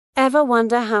Ever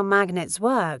wonder how magnets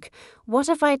work? What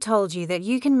if I told you that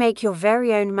you can make your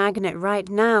very own magnet right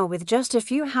now with just a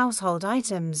few household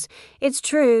items? It's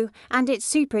true, and it's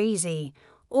super easy.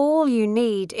 All you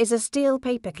need is a steel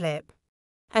paperclip,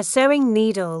 a sewing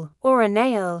needle or a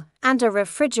nail, and a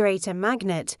refrigerator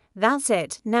magnet. That's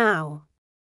it now.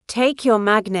 Take your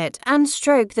magnet and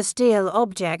stroke the steel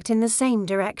object in the same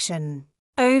direction,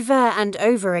 over and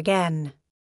over again.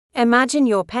 Imagine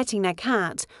you're petting a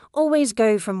cat. Always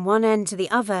go from one end to the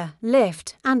other,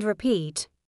 lift, and repeat.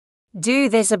 Do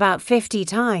this about 50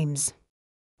 times.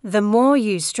 The more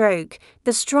you stroke,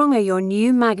 the stronger your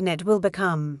new magnet will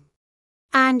become.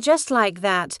 And just like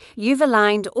that, you've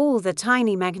aligned all the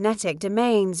tiny magnetic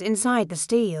domains inside the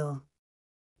steel.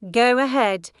 Go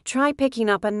ahead, try picking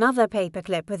up another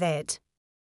paperclip with it.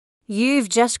 You've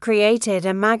just created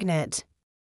a magnet.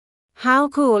 How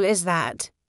cool is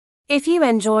that? If you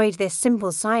enjoyed this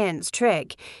simple science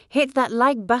trick, hit that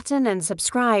like button and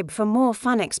subscribe for more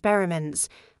fun experiments.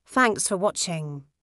 Thanks for watching.